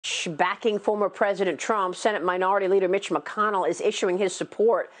speech backing former President Trump, Senate Minority Leader Mitch McConnell is issuing his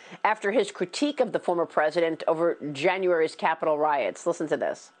support after his critique of the former president over January's Capitol riots. Listen to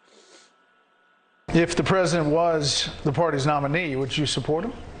this. If the president was the party's nominee, would you support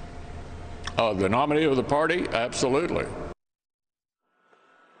him? The nominee of the party? Absolutely.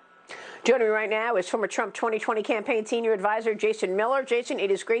 Joining me right now is former Trump 2020 campaign senior advisor Jason Miller. Jason, it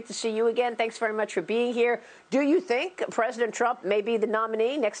is great to see you again. Thanks very much for being here. Do you think President Trump may be the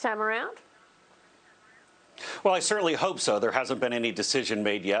nominee next time around? Well, I certainly hope so. There hasn't been any decision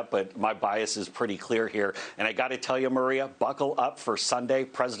made yet, but my bias is pretty clear here. And I got to tell you, Maria, buckle up for Sunday.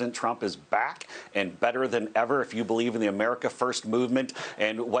 President Trump is back and better than ever. If you believe in the America First movement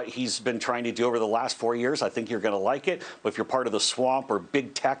and what he's been trying to do over the last 4 years, I think you're going to like it. But if you're part of the swamp or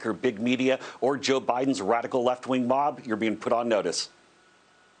big tech or big media or Joe Biden's radical left-wing mob, you're being put on notice.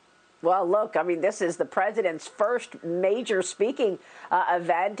 Well, look, I mean, this is the president's first major speaking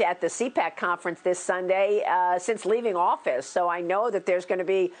event at the CPAC conference this Sunday since leaving office. So I know that there's going to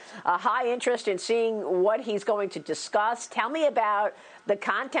be a high interest in seeing what he's going to discuss. Tell me about the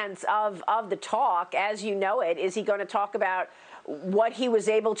contents of the talk as you know it. Is he going to talk about what he was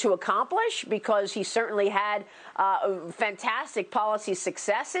able to accomplish? Because he certainly had fantastic policy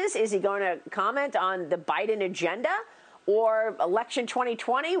successes. Is he going to comment on the Biden agenda? Or election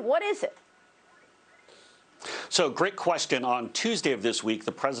 2020? What is it? So great question. On Tuesday of this week,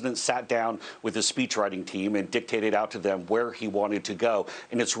 the president sat down with his speechwriting team and dictated out to them where he wanted to go.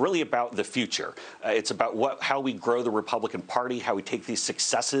 And it's really about the future. It's about how we grow the Republican Party, how we take these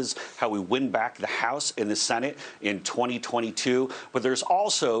successes, how we win back the House and the Senate in 2022. But there's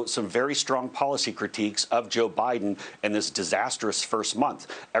also some very strong policy critiques of Joe Biden and this disastrous first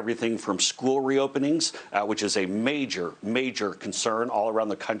month. Everything from school reopenings, which is a major, major concern all around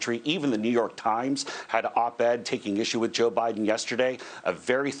the country. Even the New York Times had an op-ed taking issue with Joe Biden yesterday, a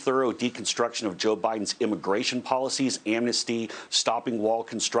very thorough deconstruction of Joe Biden's immigration policies, amnesty, stopping wall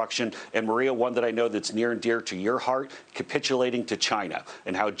construction, and Maria, one that I know that's near and dear to your heart, capitulating to China,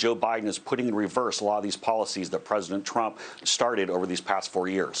 and how Joe Biden is putting in reverse a lot of these policies that President Trump started over these past 4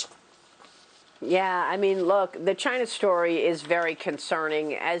 years. Yeah, I mean, look, the China story is very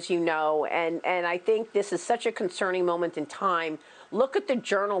concerning, as you know, and I think this is such a concerning moment in time. Look at the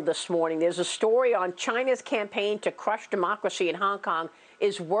Journal this morning. There's a story on China's campaign to crush democracy in Hong Kong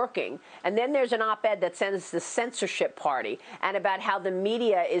is working. And then there's an op-ed that sends the censorship party and about how the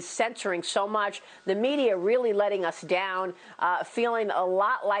media is censoring so much. The media really letting us down, feeling a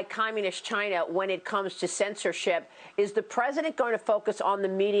lot like communist China when it comes to censorship. Is the president going to focus on the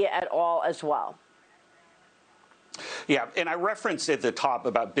media at all as well? Yeah, and I referenced at the top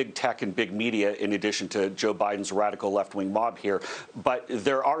about big tech and big media in addition to Joe Biden's radical left-wing mob here. But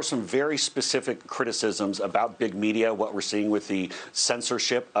there are some very specific criticisms about big media, what we're seeing with the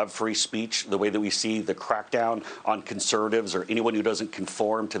censorship of free speech, the way that we see the crackdown on conservatives or anyone who doesn't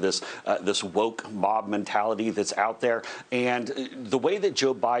conform to this woke mob mentality that's out there. And the way that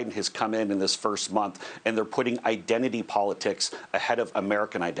Joe Biden has come in this first month, and they're putting identity politics ahead of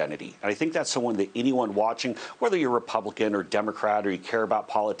American identity. And I think that's someone that anyone watching, whether you're Republican or Democrat or you care about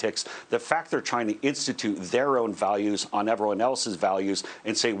politics, the fact they're trying to institute their own values on everyone else's values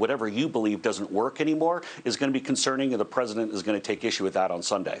and say whatever you believe doesn't work anymore is going to be concerning, and the president is going to take issue with that on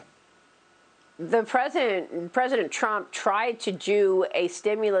Sunday. The President Trump tried to do a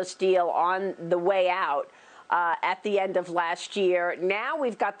stimulus deal on the way out at the end of last year. Now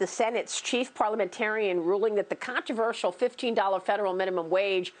we've got the Senate's chief parliamentarian ruling that the controversial $15 federal minimum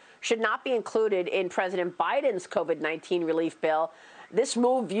wage should not be included in President Biden's COVID-19 relief bill. This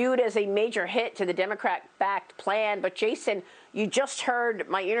move viewed as a major hit to the Democrat-backed plan. But, Jason, you just heard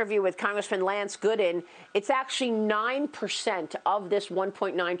my interview with Congressman Lance Gooden. It's actually 9% of this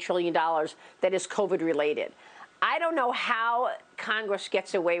 $1.9 trillion that is COVID-related. I don't know how Congress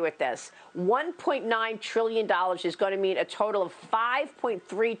gets away with this. $1.9 trillion is going to mean a total of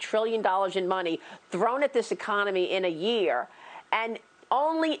 $5.3 trillion in money thrown at this economy in a year. And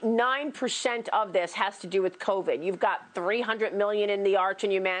only 9% of this has to do with COVID. You've got $300 million in the arts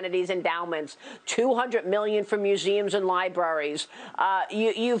and humanities endowments, $200 million for museums and libraries.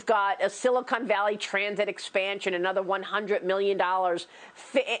 You've got a Silicon Valley transit expansion, another $100 million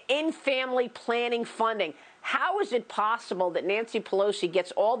in family planning funding. How is it possible that Nancy Pelosi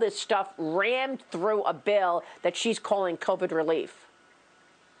gets all this stuff rammed through a bill that she's calling COVID relief?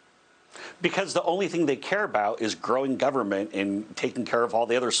 Because the only thing they care about is growing government and taking care of all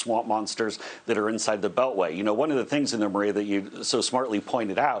the other swamp monsters that are inside the Beltway. You know, one of the things in there, Maria, that you so smartly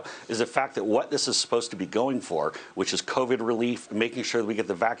pointed out is the fact that what this is supposed to be going for, which is COVID relief, making sure that we get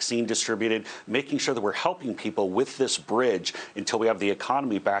the vaccine distributed, making sure that we're helping people with this bridge until we have the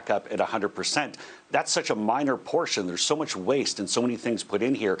economy back up at 100%. That's such a minor portion. There's so much waste and so many things put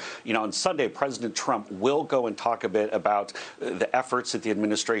in here. You know, on Sunday, President Trump will go and talk a bit about the efforts that the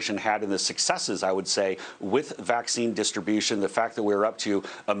administration had and the successes, I would say, with vaccine distribution, the fact that we're up to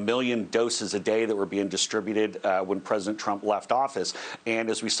 1 million doses a day that were being distributed when President Trump left office. And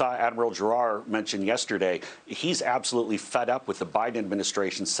as we saw Admiral Giroir mention yesterday, he's absolutely fed up with the Biden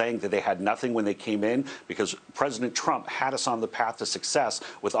administration saying that they had nothing when they came in because President Trump had us on the path to success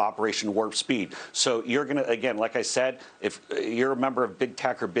with Operation Warp Speed. So you're going to, again, like I said, if you're a member of big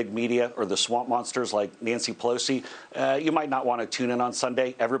tech or big media or the swamp monsters like Nancy Pelosi, you might not want to tune in on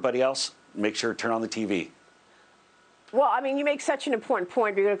Sunday. Everybody else, make sure to turn on the TV. Well, I mean, you make such an important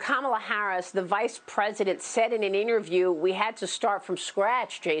point because Kamala Harris, the vice president, said in an interview we had to start from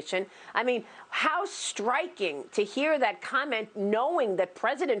scratch, Jason. I mean, how striking to hear that comment, knowing that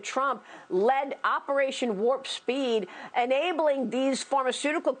President Trump led Operation Warp Speed, enabling these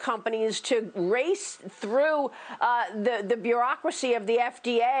pharmaceutical companies to race through the bureaucracy of the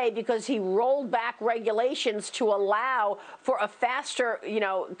FDA because he rolled back regulations to allow for a faster,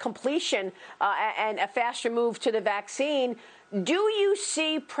 completion and a faster move to the vaccine. Do you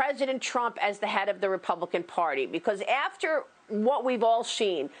see President Trump as the head of the Republican Party? Because after what we've all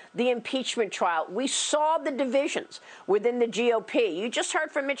seen, the impeachment trial, we saw the divisions within the GOP. You just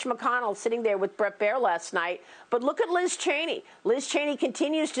heard from Mitch McConnell sitting there with Bret Baier last night. But look at Liz Cheney. Liz Cheney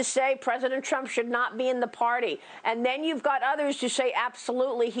continues to say President Trump should not be in the party. And then you've got others who say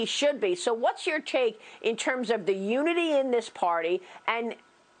absolutely he should be. So what's your take in terms of the unity in this party and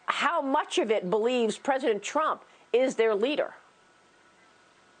how much of it believes President Trump is their leader?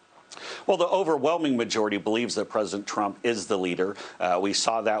 Well, the overwhelming majority believes that President Trump is the leader. We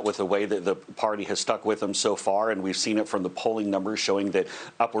saw that with the way that the party has stuck with him so far, and we've seen it from the polling numbers showing that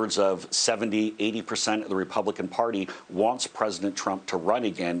upwards of 70–80% of the Republican Party wants President Trump to run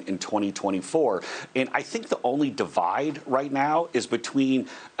again in 2024. And I think the only divide right now is between,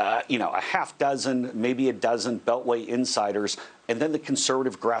 a half dozen, maybe a dozen Beltway insiders and then the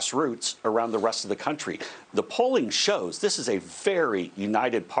conservative grassroots around the rest of the country. The polling shows this is a very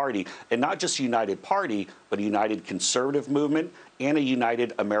united party, and not just a united party, but a united conservative movement and a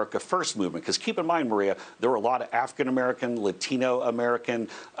united America First movement. Because keep in mind, Maria, there were a lot of African-American, Latino-American,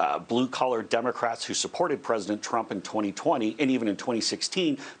 blue-collar Democrats who supported President Trump in 2020 and even in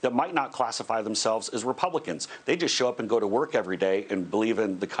 2016 that might not classify themselves as Republicans. They just show up and go to work every day and believe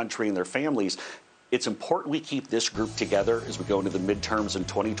in the country and their families. It's important we keep this group together as we go into the midterms in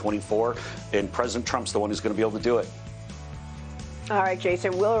 2024, and President Trump's the one who's going to be able to do it. All right,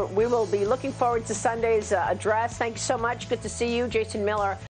 Jason, we will be looking forward to Sunday's address. Thanks so much. Good to see you, Jason Miller.